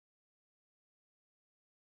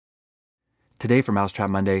Today for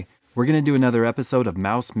Mousetrap Monday, we're going to do another episode of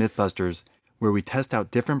Mouse Mythbusters, where we test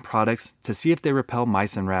out different products to see if they repel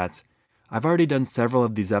mice and rats. I've already done several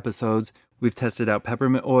of these episodes. We've tested out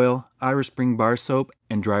peppermint oil, Irish Spring bar soap,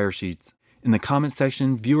 and dryer sheets. In the comment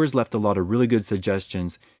section, viewers left a lot of really good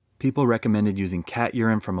suggestions. People recommended using cat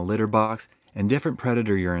urine from a litter box and different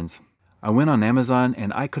predator urines. I went on Amazon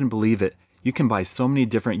and I couldn't believe it. You can buy so many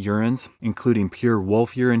different urines, including pure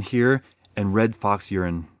wolf urine here and red fox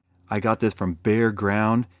urine. I got this from Bare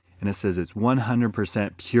Ground, and it says it's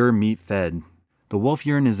 100% pure meat fed. The wolf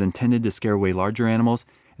urine is intended to scare away larger animals,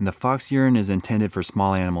 and the fox urine is intended for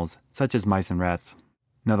small animals, such as mice and rats.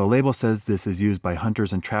 Now the label says this is used by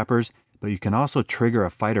hunters and trappers, but you can also trigger a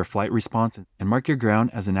fight or flight response and mark your ground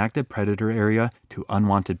as an active predator area to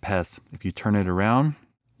unwanted pests. If you turn it around,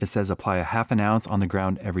 it says apply a ½ ounce on the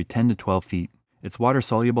ground every 10 to 12 feet. It's water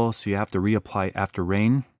soluble, so you have to reapply after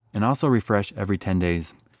rain, and also refresh every 10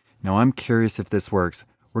 days. Now I'm curious if this works.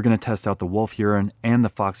 We're going to test out the wolf urine and the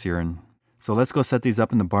fox urine. So let's go set these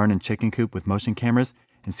up in the barn and chicken coop with motion cameras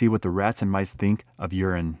and see what the rats and mice think of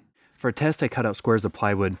urine. For a test, I cut out squares of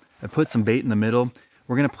plywood. I put some bait in the middle.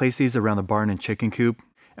 We're going to place these around the barn and chicken coop,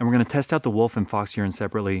 and we're going to test out the wolf and fox urine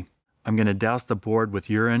separately. I'm going to douse the board with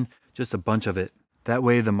urine, just a bunch of it. That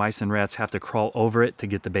way the mice and rats have to crawl over it to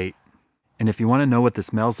get the bait. And if you want to know what this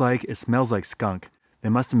smells like, it smells like skunk. They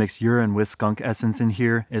must have mixed urine with skunk essence in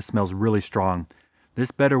here. It smells really strong. This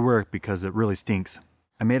better work because it really stinks.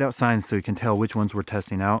 I made out signs so you can tell which ones we're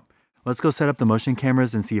testing out. Let's go set up the motion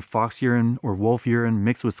cameras and see if fox urine or wolf urine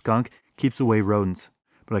mixed with skunk keeps away rodents.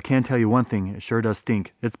 But I can tell you one thing, it sure does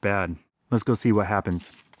stink. It's bad. Let's go see what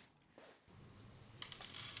happens.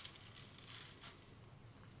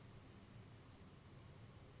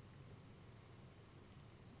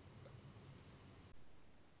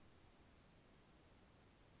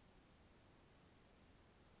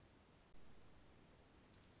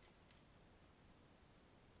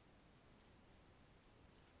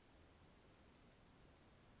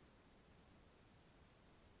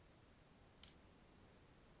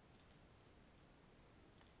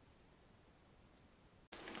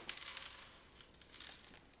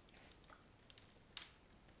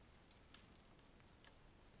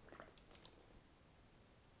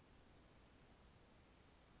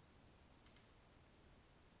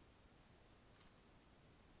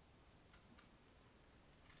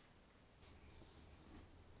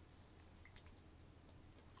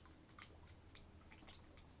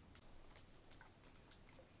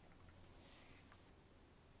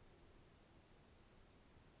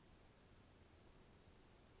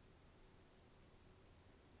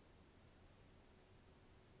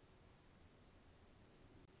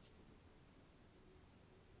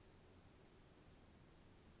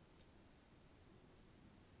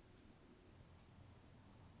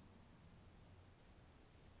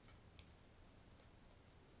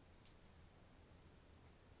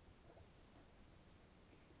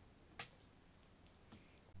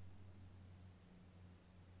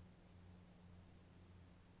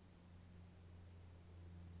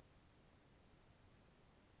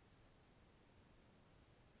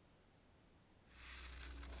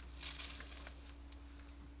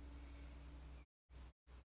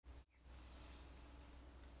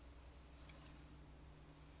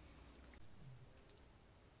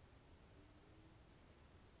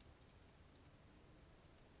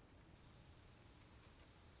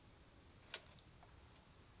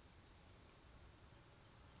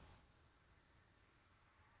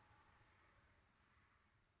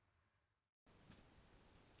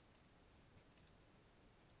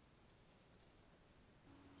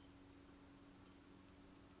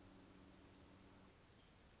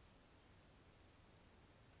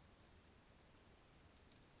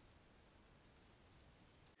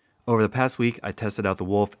 Over the past week, I tested out the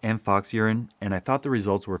wolf and fox urine, and I thought the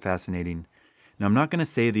results were fascinating. Now, I'm not going to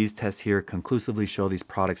say these tests here conclusively show these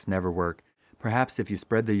products never work. Perhaps if you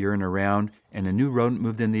spread the urine around and a new rodent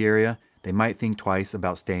moved in the area, they might think twice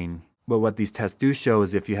about staying. But what these tests do show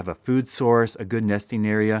is if you have a food source, a good nesting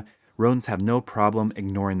area, rodents have no problem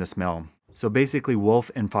ignoring the smell. So basically,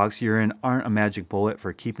 wolf and fox urine aren't a magic bullet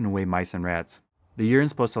for keeping away mice and rats. The urine's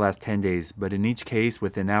supposed to last 10 days, but in each case,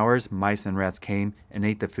 within hours, mice and rats came and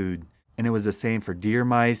ate the food. And it was the same for deer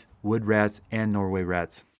mice, wood rats, and Norway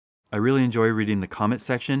rats. I really enjoy reading the comment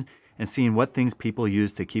section and seeing what things people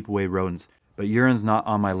use to keep away rodents, but urine's not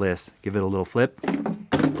on my list. Give it a little flip.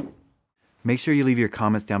 Make sure you leave your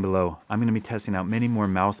comments down below. I'm going to be testing out many more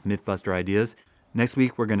mouse Mythbuster ideas. Next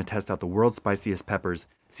week, we're going to test out the world's spiciest peppers,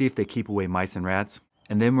 see if they keep away mice and rats,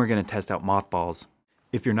 and then we're going to test out mothballs.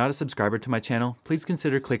 If you're not a subscriber to my channel, please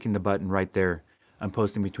consider clicking the button right there. I'm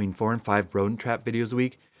posting between 4 and 5 rodent trap videos a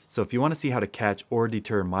week, so if you want to see how to catch or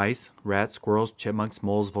deter mice, rats, squirrels, chipmunks,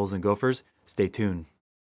 moles, voles, and gophers, stay tuned.